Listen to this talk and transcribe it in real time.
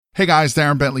Hey guys,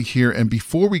 Darren Bentley here, and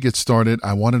before we get started,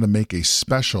 I wanted to make a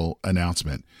special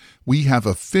announcement. We have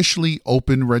officially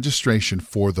opened registration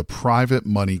for the Private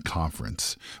Money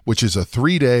Conference, which is a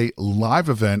 3-day live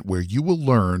event where you will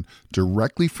learn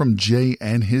directly from Jay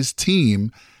and his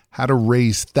team how to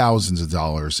raise thousands of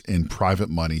dollars in private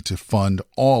money to fund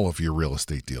all of your real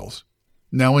estate deals.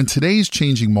 Now, in today's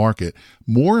changing market,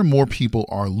 more and more people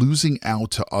are losing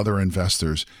out to other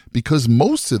investors because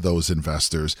most of those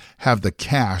investors have the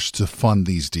cash to fund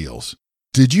these deals.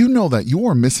 Did you know that you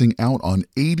are missing out on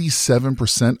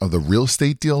 87% of the real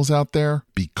estate deals out there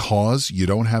because you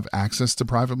don't have access to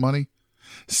private money?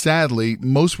 Sadly,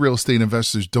 most real estate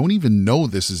investors don't even know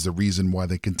this is the reason why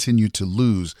they continue to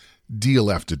lose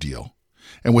deal after deal.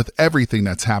 And with everything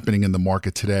that's happening in the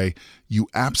market today, you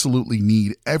absolutely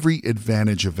need every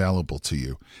advantage available to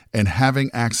you. And having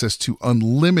access to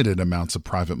unlimited amounts of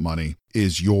private money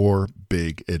is your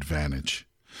big advantage.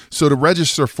 So to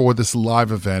register for this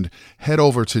live event, head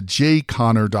over to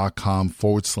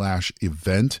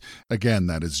jayconner.com/event. Again,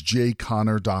 that is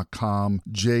jayconner.com,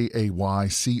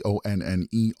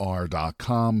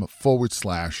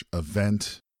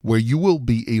 jayconner.com/event, where you will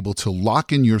be able to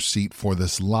lock in your seat for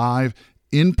this live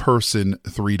in-person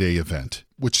 3-day event,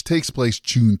 which takes place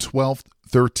June 12th,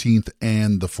 13th,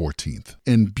 and the 14th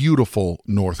in beautiful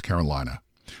North Carolina.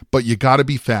 But you got to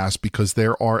be fast because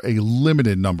there are a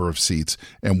limited number of seats,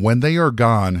 and when they are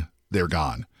gone, they're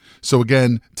gone. So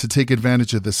again, to take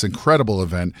advantage of this incredible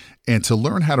event and to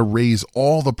learn how to raise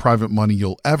all the private money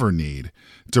you'll ever need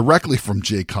directly from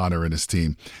Jay Conner and his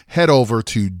team, head over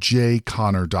to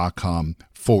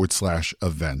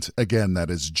jayconner.com/event. Again,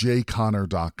 that is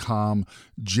jayconner.com,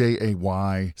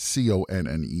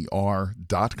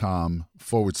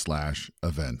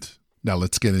 jayconner.com/event. Now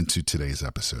let's get into today's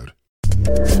episode.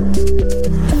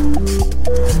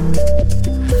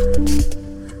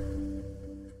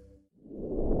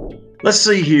 Let's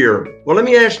see here. Well, let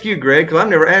me ask you, Greg, because I've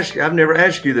never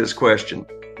asked you this question.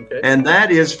 Okay. And that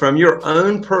is, from your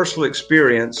own personal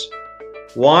experience,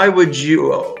 why would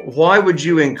you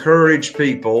encourage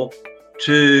people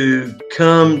to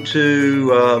come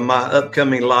to my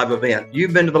upcoming live event?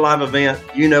 You've been to the live event.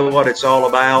 You know what it's all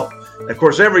about. Of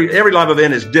course, every live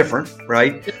event is different,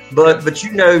 right? But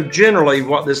you know generally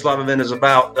what this live event is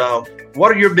about.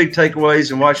 What are your big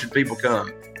takeaways, and why should people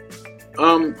come?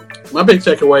 My big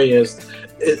takeaway is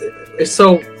it's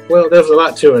so, well, there's a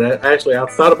lot to it. I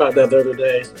thought about that the other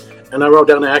day, and I wrote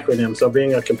down the acronym. So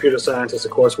being a computer scientist,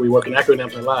 of course, we work in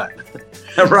acronyms a lot.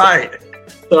 Right.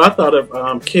 So I thought of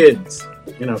kids.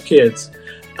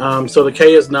 So the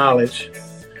K is knowledge,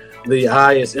 the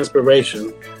I is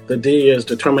inspiration, the D is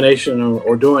determination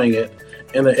or doing it,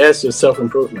 and the S is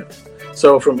self-improvement.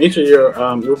 So from each of your,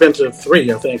 we've been to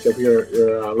 3, I think, of your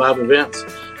live events,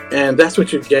 and that's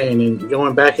what you gain. And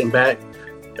going back and back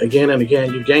again and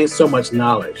again, you gain so much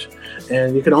knowledge,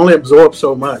 and you can only absorb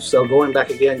so much. So going back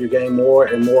again, you gain more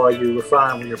and more. You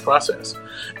refine with your process.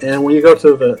 And when you go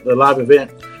to the live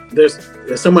event, there's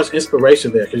so much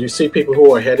inspiration there because you see people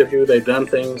who are ahead of you. They've done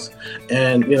things,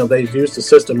 and they've used the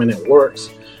system and it works.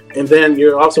 And then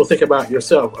you also think about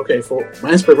yourself. Okay, for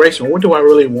my inspiration, what do I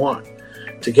really want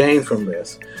to gain from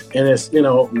this? And it's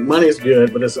money's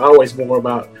good, but it's always more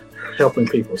about helping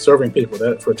people, serving people.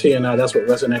 That for T and I, that's what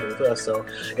resonated with us. So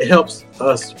it helps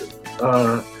us.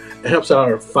 It helps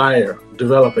our fire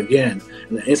develop again,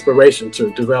 and the inspiration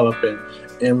to develop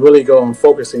and really go on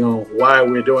focusing on why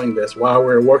we're doing this, why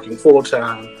we're working full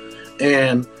time,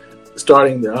 and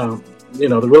starting the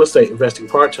real estate investing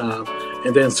part time,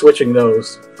 and then switching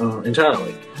those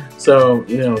entirely. So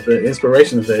the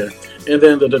inspiration is there, and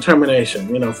then the determination.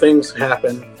 Things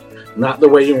happen not the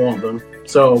way you want them.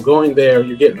 So going there,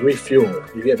 you get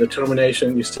refueled, you get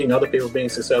determination, you've seen other people being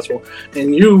successful,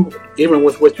 and you, even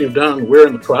with what you've done, we're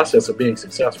in the process of being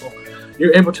successful.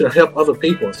 You're able to help other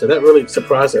people. So that really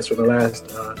surprised us for the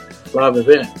last live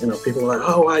event. People were like,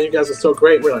 "Oh wow, you guys are so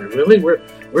great." We're like, "Really?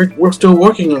 We're still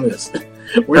working on this.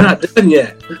 We're not done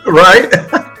yet." Right.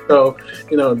 So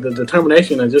the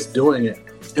determination of just doing it,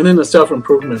 and then the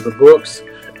self-improvement, the books,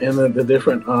 and the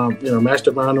different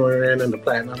mastermind we're in, and the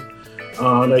platinum.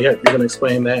 I know you're going to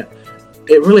explain that.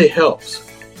 It really helps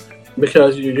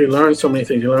because you learn so many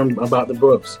things. You learn about the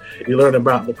books. You learn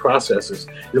about the processes.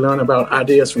 You learn about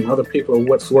ideas from other people,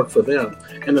 what's worked for them.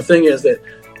 And the thing is that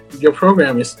your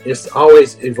program is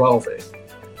always evolving.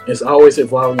 It's always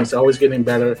evolving. It's always getting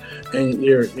better. And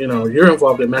you're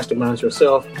involved in masterminds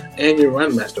yourself, and you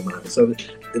run masterminds. So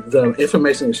the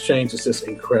information exchange is just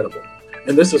incredible.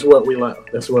 And this is what we love.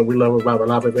 That's what we love about the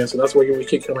live events. And that's why we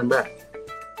keep coming back.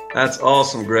 That's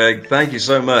awesome, Greg. Thank you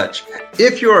so much.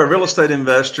 If you're a real estate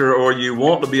investor or you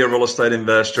want to be a real estate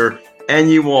investor and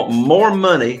you want more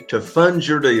money to fund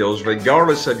your deals,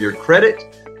 regardless of your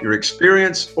credit, your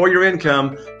experience, or your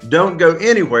income, don't go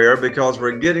anywhere because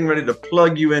we're getting ready to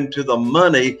plug you into the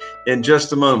money in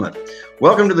just a moment.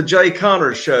 Welcome to the Jay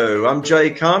Conner Show. I'm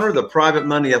Jay Conner, the Private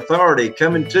Money Authority,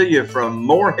 coming to you from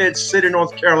Morehead City,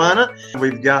 North Carolina.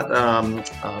 We've got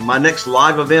my next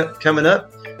live event coming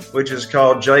up, which is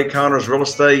called Jay Conner's Real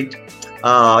Estate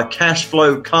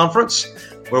Cashflow Conference,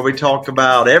 where we talk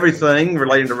about everything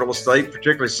relating to real estate,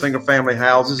 particularly single-family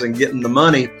houses and getting the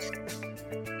money.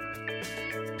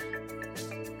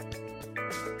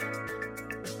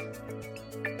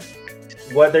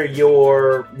 Whether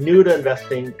you're new to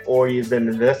investing or you've been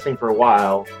investing for a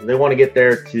while, they want to get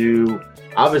there to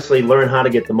obviously learn how to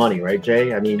get the money, right,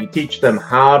 Jay? I mean, you teach them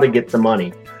how to get the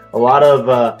money. A lot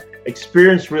of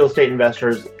experienced real estate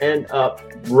investors end up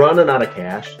running out of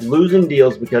cash, losing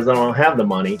deals because they don't have the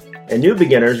money, and new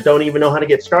beginners don't even know how to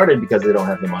get started because they don't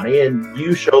have the money, and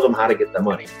you show them how to get the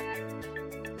money.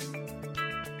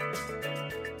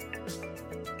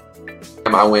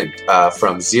 I went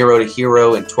from zero to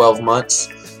hero in 12 months.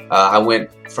 I went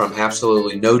from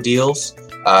absolutely no deals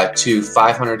to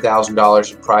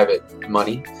 $500,000 in private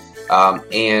money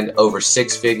and over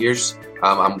six figures.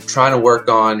 I'm trying to work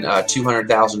on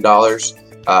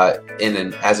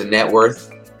 $200,000 as a net worth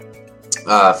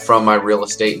from my real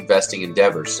estate investing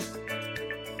endeavors.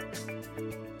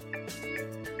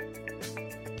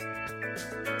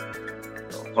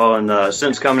 Well, and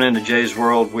since coming into Jay's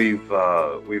world, we've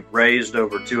raised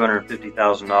over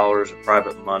 $250,000 of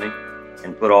private money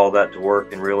and put all that to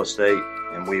work in real estate.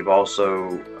 And we've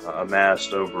also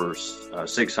amassed over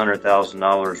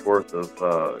 $600,000 worth of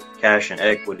cash and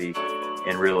equity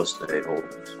in real estate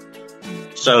holdings.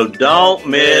 So don't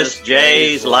miss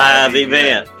Jay's live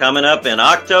event coming up in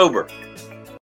October.